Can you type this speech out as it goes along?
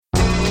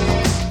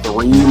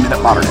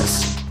3-Minute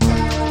Modernist.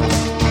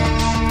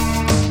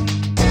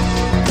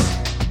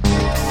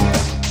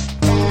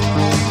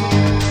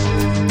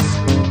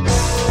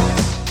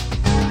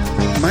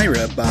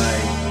 Myra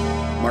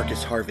by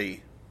Marcus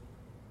Harvey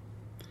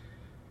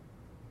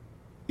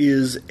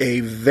is a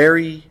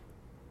very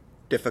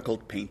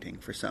difficult painting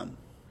for some.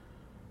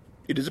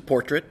 It is a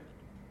portrait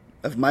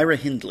of Myra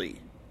Hindley,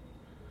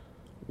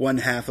 one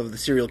half of the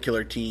serial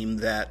killer team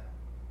that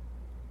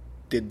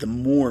did the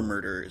Moor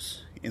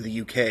murders in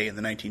the UK in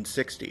the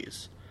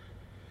 1960s.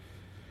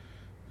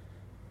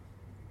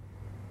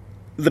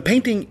 The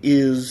painting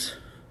is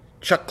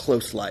Chuck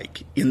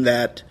Close-like in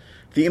that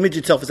the image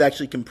itself is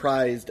actually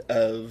comprised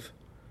of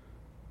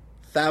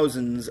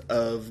thousands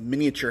of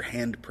miniature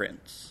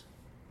handprints.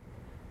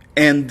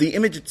 And the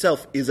image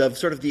itself is of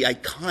sort of the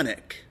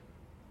iconic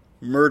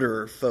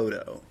murderer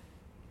photo.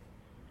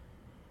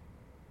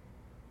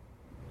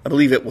 I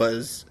believe it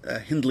was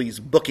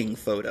Hindley's booking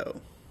photo.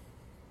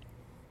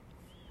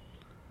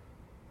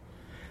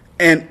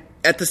 And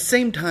at the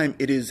same time,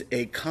 it is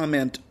a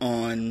comment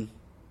on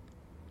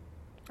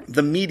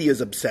the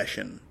media's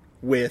obsession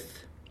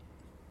with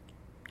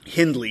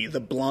Hindley, the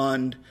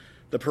blonde,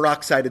 the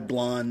peroxided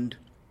blonde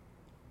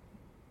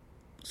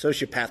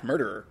sociopath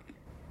murderer.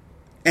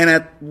 And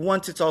at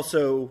once it's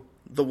also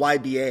the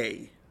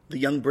YBA, the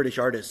young British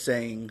artist,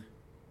 saying,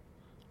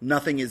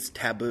 nothing is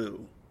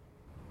taboo.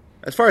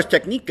 As far as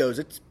technique goes,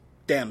 it's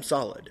damn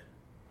solid.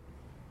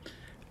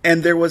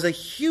 And there was a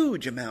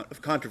huge amount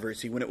of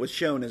controversy when it was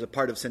shown as a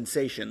part of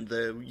Sensation,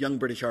 the young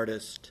British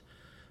artist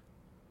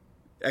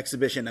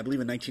exhibition, I believe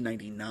in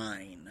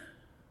 1999.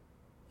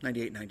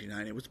 98,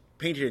 99. It was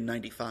painted in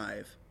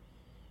 95.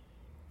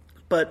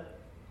 But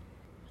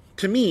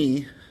to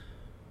me,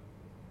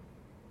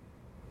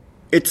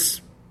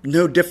 it's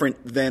no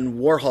different than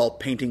Warhol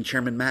painting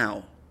Chairman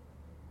Mao.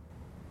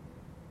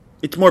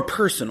 It's more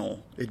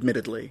personal,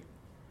 admittedly.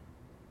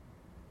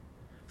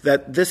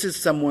 That this is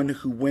someone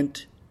who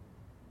went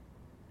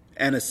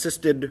and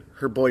assisted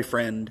her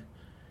boyfriend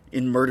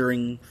in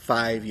murdering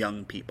 5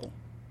 young people.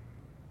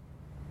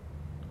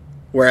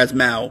 Whereas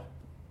Mao,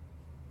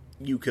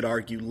 you could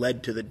argue,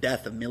 led to the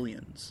death of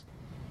millions.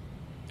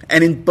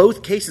 And in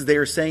both cases, they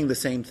are saying the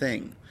same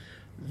thing.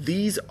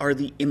 These are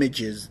the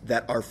images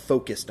that are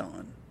focused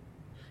on.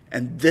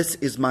 And this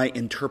is my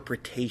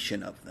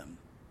interpretation of them.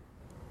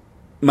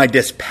 My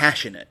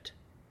dispassionate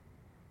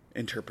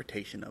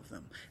interpretation of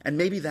them. And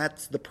maybe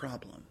that's the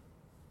problem.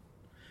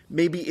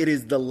 Maybe it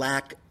is the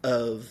lack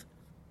of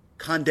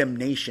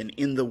condemnation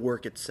in the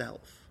work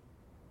itself.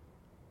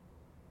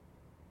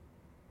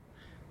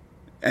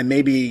 And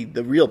maybe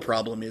the real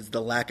problem is the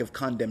lack of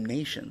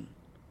condemnation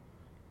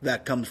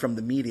that comes from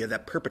the media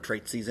that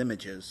perpetrates these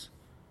images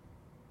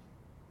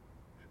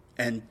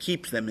and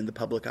keeps them in the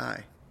public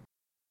eye.